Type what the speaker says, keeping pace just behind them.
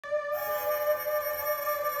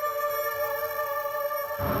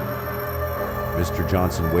Mr.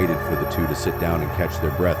 Johnson waited for the two to sit down and catch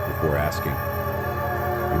their breath before asking,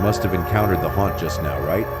 "You must have encountered the haunt just now,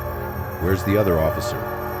 right? Where's the other officer?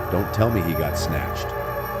 Don't tell me he got snatched."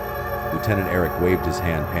 Lieutenant Eric waved his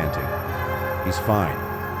hand, panting. "He's fine.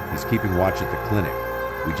 He's keeping watch at the clinic.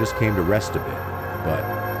 We just came to rest a bit, but..."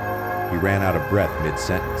 He ran out of breath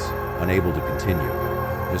mid-sentence, unable to continue.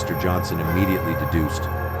 Mr. Johnson immediately deduced,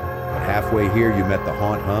 "But halfway here you met the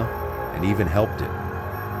haunt, huh? And even helped it."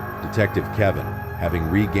 Detective Kevin,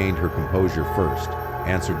 having regained her composure first,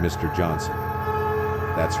 answered Mr. Johnson.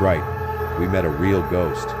 "That's right. We met a real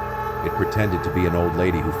ghost. It pretended to be an old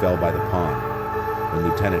lady who fell by the pond. When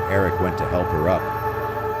Lieutenant Eric went to help her up..."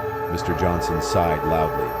 Mr. Johnson sighed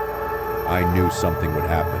loudly. "I knew something would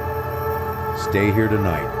happen. Stay here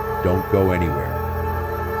tonight. Don't go anywhere."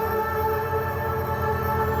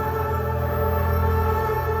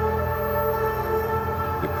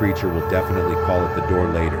 "The creature will definitely call at the door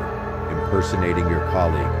later, impersonating your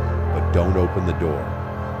colleague, but don't open the door."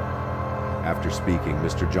 After speaking,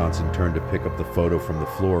 Mr. Johnson turned to pick up the photo from the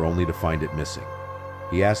floor only to find it missing.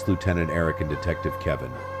 He asked Lieutenant Eric and Detective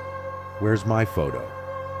Kevin, "Where's my photo?"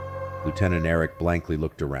 Lieutenant Eric blankly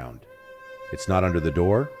looked around. "It's not under the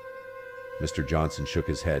door?" Mr. Johnson shook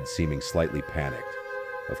his head, seeming slightly panicked.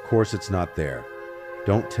 "Of course it's not there.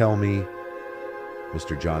 Don't tell me..."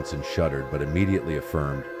 Mr. Johnson shuddered, but immediately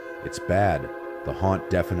affirmed, "It's bad. The haunt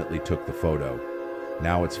definitely took the photo.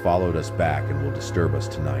 Now it's followed us back and will disturb us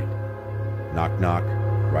tonight." Knock, knock.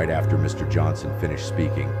 Right after Mr. Johnson finished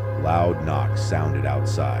speaking, loud knocks sounded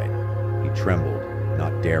outside. He trembled,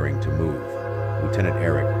 not daring to move. Lieutenant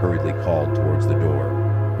Eric hurriedly called towards the door.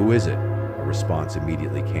 "Who is it?" A response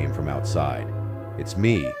immediately came from outside. "It's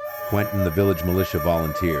me, Quentin, the village militia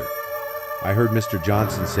volunteer. I heard Mr.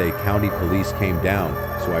 Johnson say county police came down,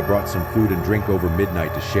 so I brought some food and drink over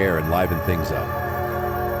midnight to share and liven things up."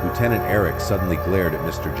 Lieutenant Eric suddenly glared at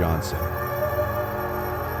Mr. Johnson.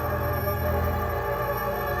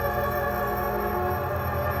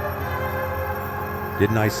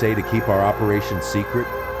 "Didn't I say to keep our operation secret?"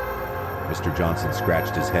 Mr. Johnson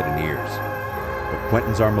scratched his head and ears. "But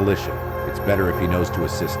Quentin's our militia. It's better if he knows to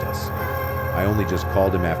assist us. I only just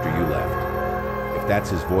called him after you left. If that's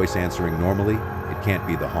his voice answering normally, it can't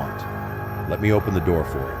be the haunt. Let me open the door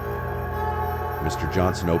for him." Mr.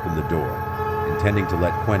 Johnson opened the door, intending to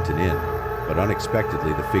let Quentin in, but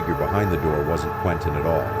unexpectedly the figure behind the door wasn't Quentin at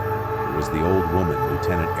all. It was the old woman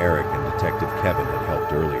Lieutenant Eric and Detective Kevin had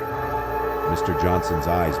helped earlier. Mr. Johnson's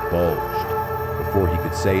eyes bulged. Before he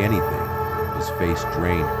could say anything, his face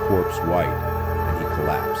drained corpse white, and he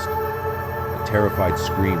collapsed. A terrified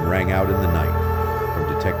scream rang out in the night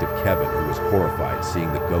from Detective Kevin, who was horrified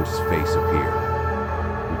seeing the ghost's face appear.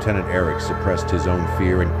 Lieutenant Eric suppressed his own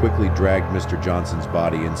fear and quickly dragged Mr. Johnson's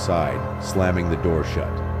body inside, slamming the door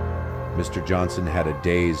shut. Mr. Johnson had a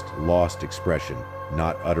dazed, lost expression,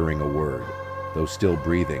 not uttering a word. Though still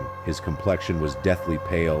breathing, his complexion was deathly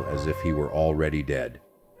pale as if he were already dead.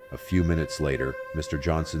 A few minutes later, Mr.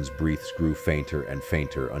 Johnson's breaths grew fainter and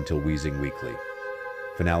fainter until wheezing weakly.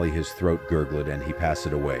 Finally, his throat gurgled and he passed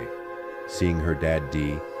away. Seeing her dad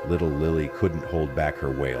Dee, little Lily couldn't hold back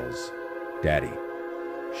her wails. "Daddy."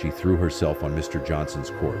 She threw herself on Mr.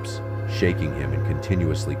 Johnson's corpse, shaking him and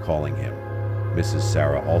continuously calling him. Mrs.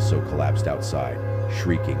 Sarah also collapsed outside,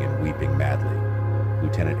 shrieking and weeping madly.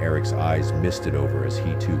 Lieutenant Eric's eyes misted over as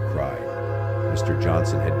he too cried. Mr.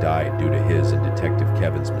 Johnson had died due to his and Detective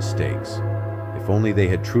Kevin's mistakes. If only they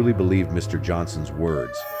had truly believed Mr. Johnson's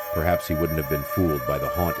words, perhaps he wouldn't have been fooled by the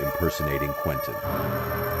haunt impersonating Quentin.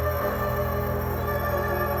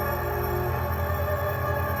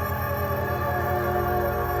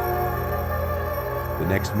 The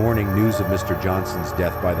next morning, news of Mr. Johnson's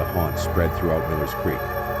death by the haunt spread throughout Miller's Creek.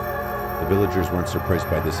 The villagers weren't surprised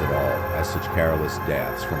by this at all, as such careless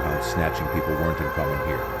deaths from hound-snatching people weren't uncommon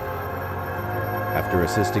here. After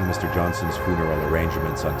assisting Mr. Johnson's funeral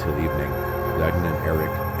arrangements until evening, Lieutenant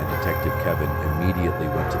Eric and Detective Kevin immediately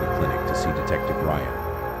went to the clinic to see Detective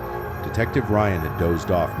Ryan. Detective Ryan had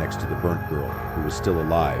dozed off next to the burnt girl, who was still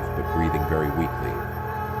alive but breathing very weakly.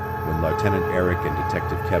 When Lieutenant Eric and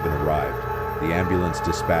Detective Kevin arrived, the ambulance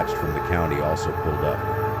dispatched from the county also pulled up.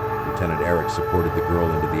 Lieutenant Eric supported the girl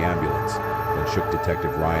into the ambulance, then shook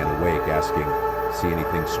Detective Ryan awake, asking, "See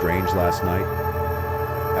anything strange last night?"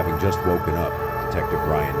 Having just woken up, Detective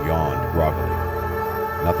Ryan yawned groggily.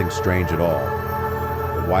 "Nothing strange at all.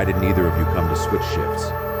 But why didn't either of you come to switch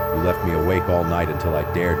shifts? You left me awake all night until I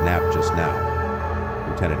dared nap just now."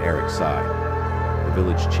 Lieutenant Eric sighed. "The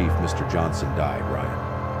village chief, Mr. Johnson, died,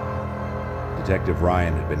 Ryan." Detective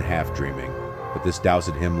Ryan had been half dreaming, but this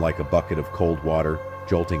doused him like a bucket of cold water,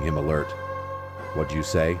 jolting him alert. What'd you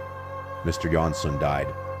say? Mr. Johnson died.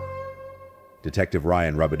 Detective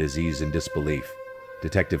Ryan rubbed his ears in disbelief.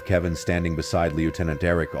 Detective Kevin, standing beside Lieutenant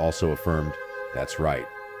Eric, also affirmed, "That's right,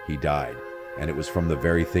 he died. And it was from the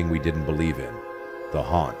very thing we didn't believe in, the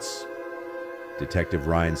haunts." Detective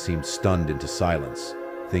Ryan seemed stunned into silence,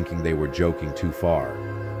 thinking they were joking too far.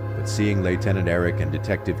 But seeing Lieutenant Eric and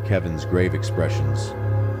Detective Kevin's grave expressions,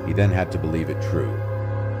 he then had to believe it true.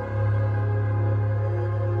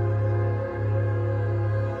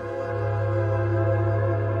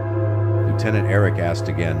 Lieutenant Eric asked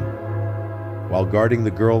again, "While guarding the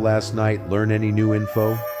girl last night, learn any new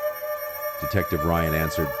info?" Detective Ryan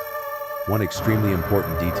answered, "One extremely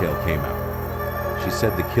important detail came out. She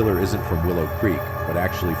said the killer isn't from Willow Creek, but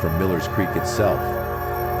actually from Miller's Creek itself."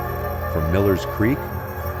 From Miller's Creek?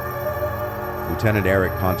 Lieutenant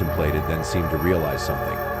Eric contemplated, then seemed to realize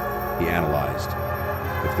something. He analyzed.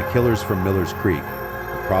 If the killer's from Miller's Creek,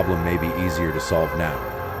 the problem may be easier to solve now.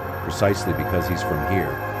 Precisely because he's from here,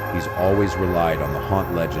 he's always relied on the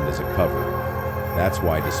haunt legend as a cover. That's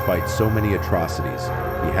why, despite so many atrocities,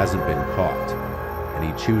 he hasn't been caught, and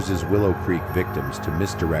he chooses Willow Creek victims to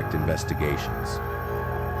misdirect investigations.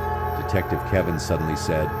 Detective Kevin suddenly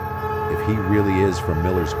said, "If he really is from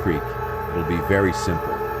Miller's Creek, it'll be very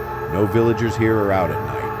simple. No villagers here are out at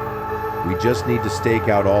night. We just need to stake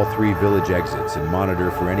out all 3 village exits and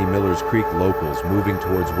monitor for any Miller's Creek locals moving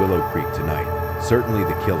towards Willow Creek tonight. Certainly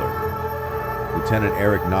the killer." Lieutenant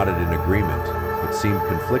Eric nodded in agreement, but seemed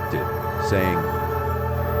conflicted, saying,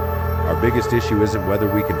 "Our biggest issue isn't whether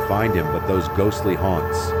we can find him, but those ghostly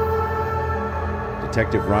haunts."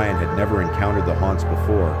 Detective Ryan had never encountered the haunts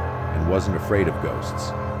before and wasn't afraid of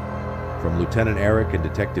ghosts. From Lieutenant Eric and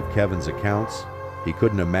Detective Kevin's accounts, he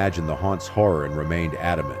couldn't imagine the haunts' horror and remained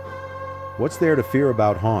adamant. "What's there to fear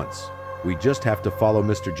about haunts? We just have to follow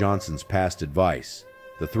Mr. Johnson's past advice.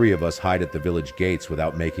 The 3 of us hide at the village gates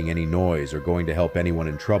without making any noise or going to help anyone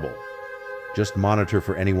in trouble. Just monitor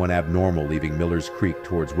for anyone abnormal leaving Miller's Creek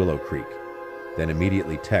towards Willow Creek, then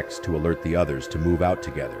immediately text to alert the others to move out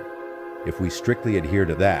together. If we strictly adhere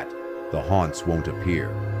to that, the haunts won't appear."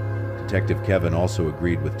 Detective Kevin also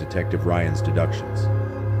agreed with Detective Ryan's deductions.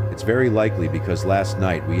 "It's very likely because last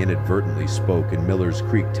night we inadvertently spoke in Miller's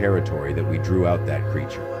Creek territory that we drew out that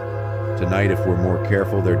creature. Tonight, if we're more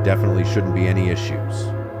careful, there definitely shouldn't be any issues."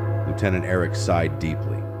 Lieutenant Eric sighed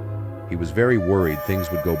deeply. He was very worried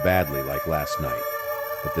things would go badly like last night,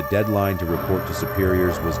 but the deadline to report to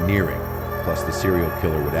superiors was nearing, plus the serial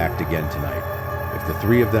killer would act again tonight. If the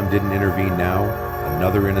 3 of them didn't intervene now,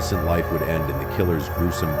 another innocent life would end in the killer's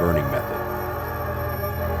gruesome burning method.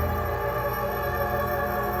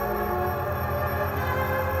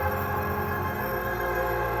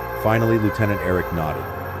 Finally, Lieutenant Eric nodded,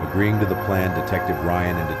 agreeing to the plan Detective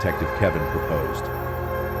Ryan and Detective Kevin proposed.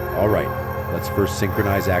 "All right, let's first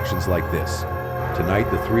synchronize actions like this.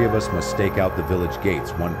 Tonight, the 3 of us must stake out the village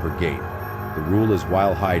gates, 1 per gate. The rule is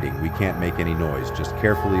while hiding, we can't make any noise, just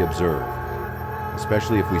carefully observe.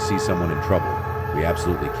 Especially if we see someone in trouble, we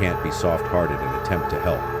absolutely can't be soft-hearted and attempt to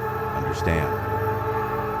help. Understand?"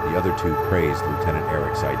 The other 2 praised Lieutenant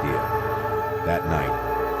Eric's idea. That night,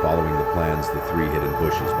 following the plans, the 3 hid in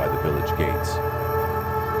bushes by the village gates.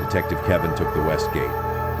 Detective Kevin took the west gate,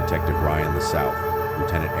 Detective Ryan the south,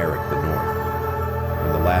 Lieutenant Eric the north.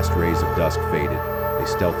 When the last rays of dusk faded, they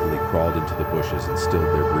stealthily crawled into the bushes and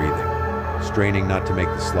stilled their breathing, straining not to make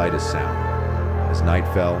the slightest sound. As night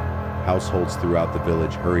fell, households throughout the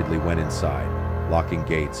village hurriedly went inside, locking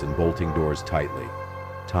gates and bolting doors tightly.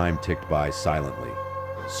 Time ticked by silently.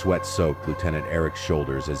 Sweat soaked Lieutenant Eric's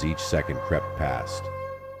shoulders as each second crept past.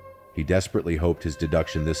 He desperately hoped his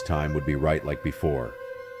deduction this time would be right like before.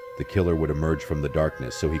 The killer would emerge from the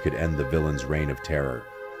darkness so he could end the villain's reign of terror.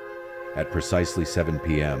 At precisely 7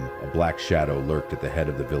 p.m., a black shadow lurked at the head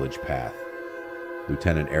of the village path.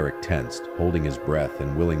 Lieutenant Eric tensed, holding his breath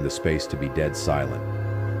and willing the space to be dead silent.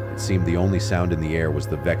 It seemed the only sound in the air was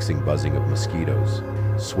the vexing buzzing of mosquitoes.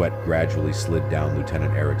 Sweat gradually slid down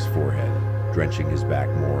Lieutenant Eric's forehead, drenching his back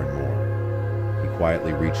more and more. He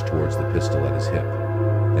quietly reached towards the pistol at his hip.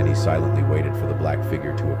 Then he silently waited for the black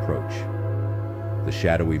figure to approach. The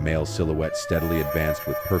shadowy male silhouette steadily advanced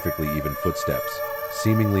with perfectly even footsteps,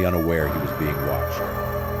 seemingly unaware he was being watched.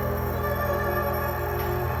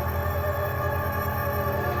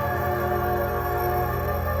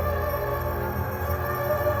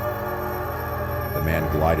 The man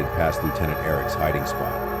glided past Lieutenant Eric's hiding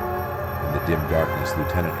spot. In the dim darkness,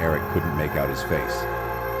 Lieutenant Eric couldn't make out his face.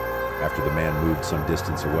 After the man moved some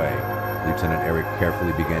distance away, Lieutenant Eric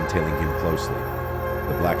carefully began tailing him closely.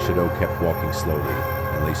 The black shadow kept walking slowly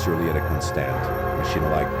and lay surely at a constant,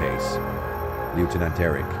 machine-like pace. Lieutenant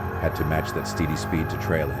Eric had to match that steady speed to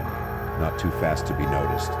trail him, not too fast to be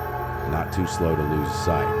noticed, not too slow to lose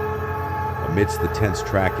sight. Amidst the tense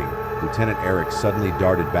tracking, Lieutenant Eric suddenly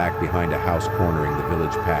darted back behind a house cornering the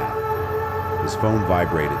village path. His phone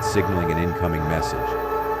vibrated, signaling an incoming message.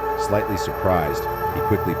 Slightly surprised, he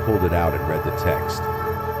quickly pulled it out and read the text.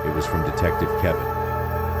 It was from Detective Kevin.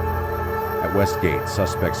 At Westgate,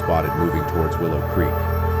 suspect spotted moving towards Willow Creek.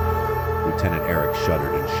 Lieutenant Eric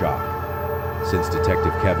shuddered in shock. Since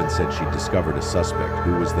Detective Kevin said she'd discovered a suspect,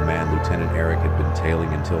 who was the man Lieutenant Eric had been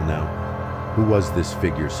tailing until now? Who was this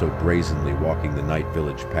figure so brazenly walking the night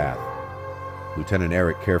village path? Lieutenant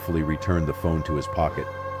Eric carefully returned the phone to his pocket,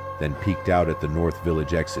 then peeked out at the North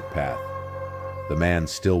Village exit path. The man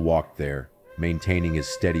still walked there, maintaining his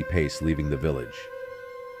steady pace leaving the village.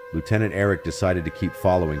 Lieutenant Eric decided to keep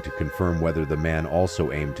following to confirm whether the man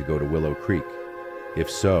also aimed to go to Willow Creek. If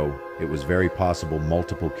so, it was very possible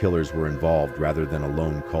multiple killers were involved rather than a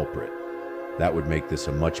lone culprit. That would make this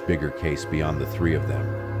a much bigger case beyond the three of them.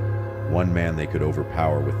 One man they could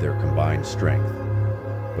overpower with their combined strength.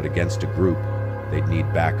 But against a group, they'd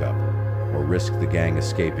need backup, or risk the gang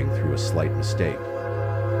escaping through a slight mistake.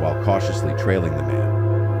 While cautiously trailing the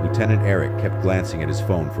man, Lieutenant Eric kept glancing at his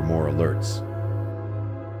phone for more alerts.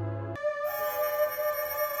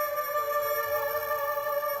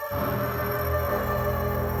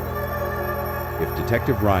 If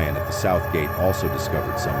Detective Ryan at the South Gate also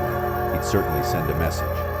discovered someone, he'd certainly send a message.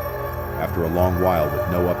 After a long while with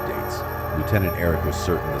no updates, Lieutenant Eric was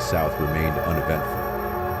certain the South remained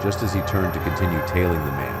uneventful. Just as he turned to continue tailing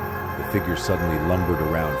the man, the figure suddenly lumbered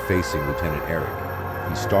around facing Lieutenant Eric.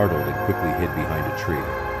 He startled and quickly hid behind a tree.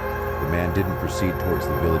 The man didn't proceed towards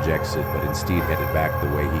the village exit, but instead headed back the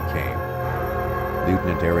way he came.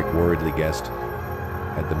 Lieutenant Eric worriedly guessed,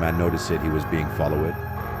 had the man noticed it he was being followed?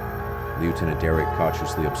 Lieutenant Eric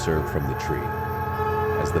cautiously observed from the tree.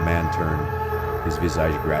 As the man turned, his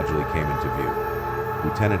visage gradually came into view.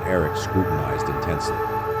 Lieutenant Eric scrutinized intensely.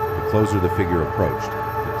 The closer the figure approached,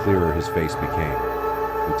 the clearer his face became.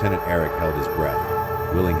 Lieutenant Eric held his breath,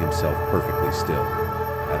 willing himself perfectly still.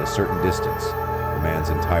 At a certain distance, the man's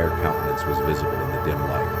entire countenance was visible in the dim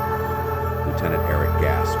light. Lieutenant Eric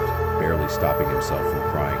gasped, barely stopping himself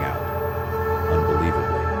from crying out.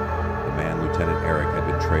 Unbelievably, the man Lieutenant Eric had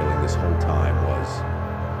been trailing this whole time was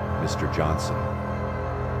Mr. Johnson.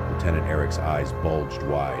 Lieutenant Eric's eyes bulged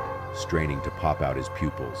wide, straining to pop out his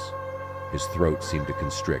pupils. His throat seemed to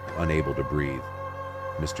constrict, unable to breathe.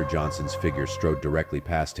 Mr. Johnson's figure strode directly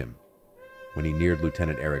past him. When he neared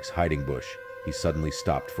Lieutenant Eric's hiding bush, he suddenly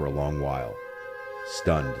stopped for a long while.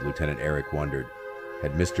 Stunned, Lieutenant Eric wondered,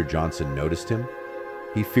 had Mr. Johnson noticed him?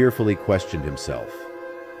 He fearfully questioned himself,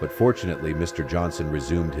 but fortunately Mr. Johnson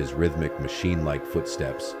resumed his rhythmic, machine-like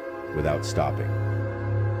footsteps without stopping.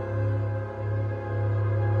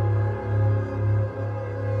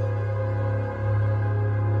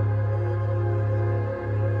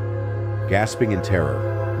 Gasping in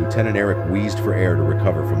terror, Lieutenant Eric wheezed for air to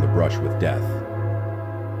recover from the brush with death.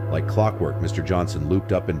 Like clockwork, Mr. Johnson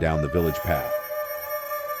looped up and down the village path.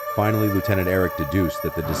 Finally, Lieutenant Eric deduced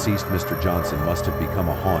that the deceased Mr. Johnson must have become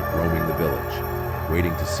a haunt roaming the village,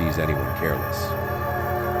 waiting to seize anyone careless.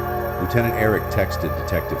 Lieutenant Eric texted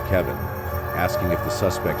Detective Kevin, asking if the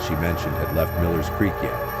suspect she mentioned had left Miller's Creek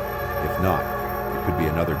yet. If not, it could be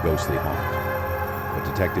another ghostly haunt. But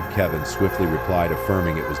Detective Kevin swiftly replied,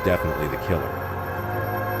 affirming it was definitely the killer.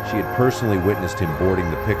 She had personally witnessed him boarding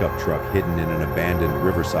the pickup truck hidden in an abandoned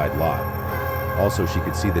riverside lot. Also, she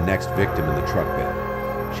could see the next victim in the truck bed.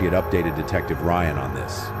 She had updated Detective Ryan on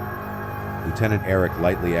this. Lieutenant Eric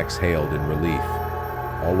lightly exhaled in relief,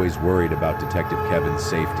 always worried about Detective Kevin's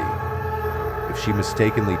safety. If she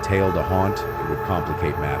mistakenly tailed a haunt, it would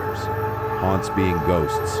complicate matters. Haunts, being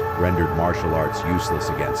ghosts, rendered martial arts useless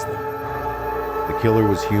against them. The killer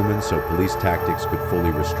was human, so police tactics could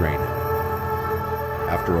fully restrain him.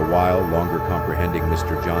 After a while, longer comprehending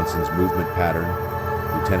Mr. Johnson's movement pattern,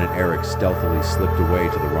 Lieutenant Eric stealthily slipped away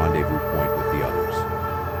to the rendezvous point with the others.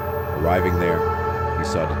 Arriving there, he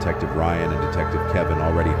saw Detective Ryan and Detective Kevin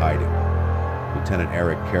already hiding. Lieutenant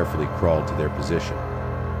Eric carefully crawled to their position.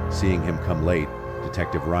 Seeing him come late,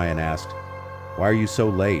 Detective Ryan asked, "Why are you so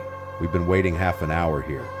late? We've been waiting half an hour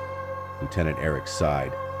here." Lieutenant Eric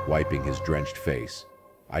sighed, wiping his drenched face.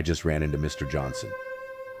 "I just ran into Mr. Johnson."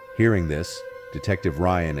 Hearing this, Detective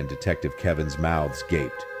Ryan and Detective Kevin's mouths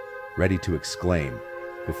gaped, ready to exclaim,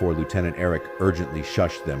 before Lieutenant Eric urgently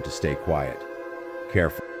shushed them to stay quiet.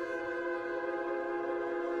 Careful.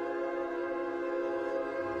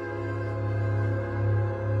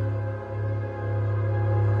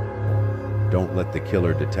 Don't let the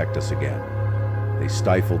killer detect us again. They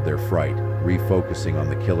stifled their fright, refocusing on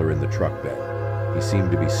the killer in the truck bed. He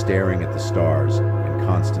seemed to be staring at the stars and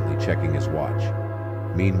constantly checking his watch.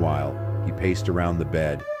 Meanwhile, he paced around the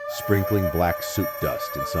bed, sprinkling black soot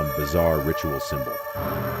dust in some bizarre ritual symbol.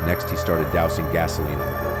 Next, he started dousing gasoline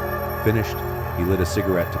on the girl. Finished, he lit a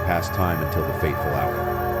cigarette to pass time until the fateful hour.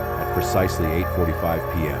 At precisely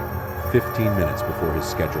 8:45 p.m., 15 minutes before his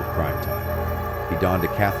scheduled crime time, he donned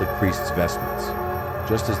a Catholic priest's vestments.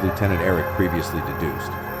 Just as Lieutenant Eric previously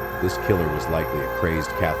deduced, this killer was likely a crazed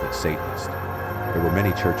Catholic Satanist. There were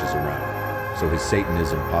many churches around, so his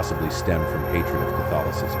Satanism possibly stemmed from hatred of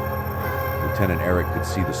Catholicism. Lieutenant Eric could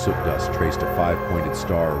see the soot dust traced a 5-pointed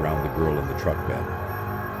star around the girl in the truck bed.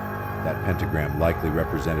 That pentagram likely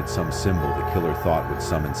represented some symbol the killer thought would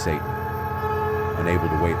summon Satan. Unable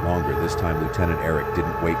to wait longer, this time Lieutenant Eric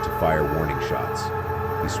didn't wait to fire warning shots.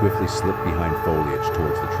 He swiftly slipped behind foliage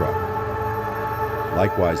towards the truck.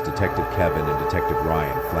 Likewise, Detective Kevin and Detective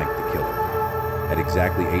Ryan flanked the killer. At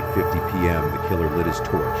exactly 8:50 p.m., the killer lit his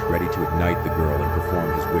torch, ready to ignite the girl and perform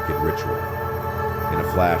his wicked ritual. In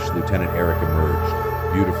a flash, Lieutenant Eric emerged,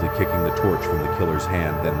 beautifully kicking the torch from the killer's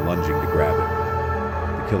hand, then lunging to grab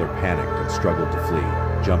it. The killer panicked and struggled to flee,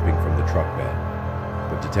 jumping from the truck bed.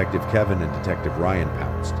 But Detective Kevin and Detective Ryan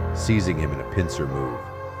pounced, seizing him in a pincer move.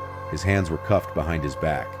 His hands were cuffed behind his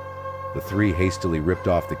back. The three hastily ripped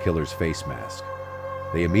off the killer's face mask.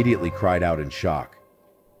 They immediately cried out in shock.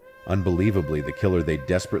 Unbelievably, the killer they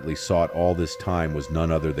desperately sought all this time was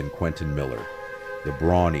none other than Quentin Miller. The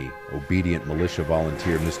brawny, obedient militia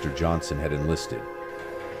volunteer Mr. Johnson had enlisted.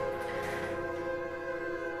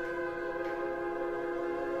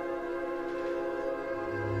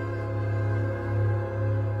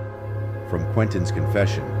 From Quentin's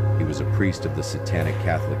confession, he was a priest of the satanic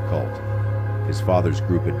Catholic cult. His father's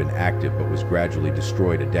group had been active but was gradually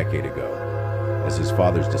destroyed a decade ago. As his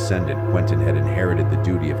father's descendant, Quentin had inherited the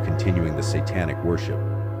duty of continuing the satanic worship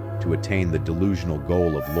to attain the delusional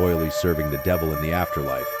goal of loyally serving the devil in the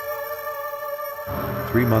afterlife.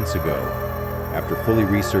 3 months ago, after fully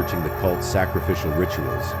researching the cult's sacrificial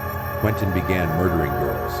rituals, Quentin began murdering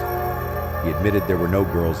girls. He admitted there were no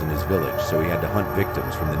girls in his village, so he had to hunt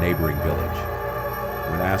victims from the neighboring village.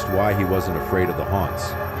 When asked why he wasn't afraid of the haunts,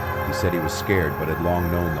 he said he was scared but had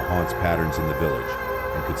long known the haunts' patterns in the village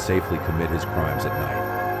and could safely commit his crimes at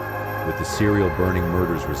night. With the serial burning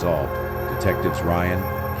murders resolved, Detectives Ryan,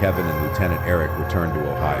 Kevin, and Lieutenant Eric returned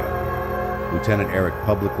to Ohio. Lieutenant Eric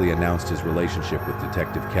publicly announced his relationship with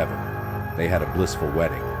Detective Kevin. They had a blissful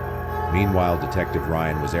wedding. Meanwhile, Detective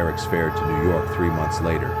Ryan was Eric's fare to New York 3 months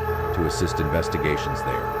later to assist investigations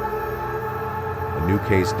there. A new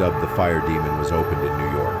case dubbed the Fire Demon was opened in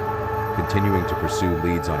New York, continuing to pursue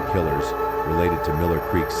leads on killers related to Miller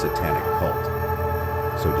Creek's satanic cult.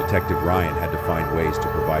 So Detective Ryan had to find ways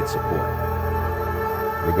to provide support.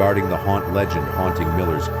 Regarding the haunt legend haunting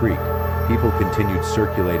Miller's Creek, people continued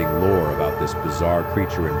circulating lore about this bizarre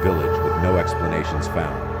creature and village with no explanations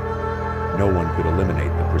found. No one could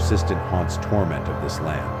eliminate the persistent haunt's torment of this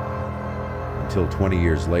land. Until 20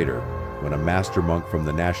 years later, when a master monk from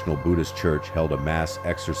the National Buddhist Church held a mass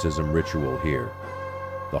exorcism ritual here,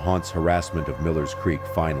 the haunt's harassment of Miller's Creek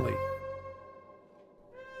finally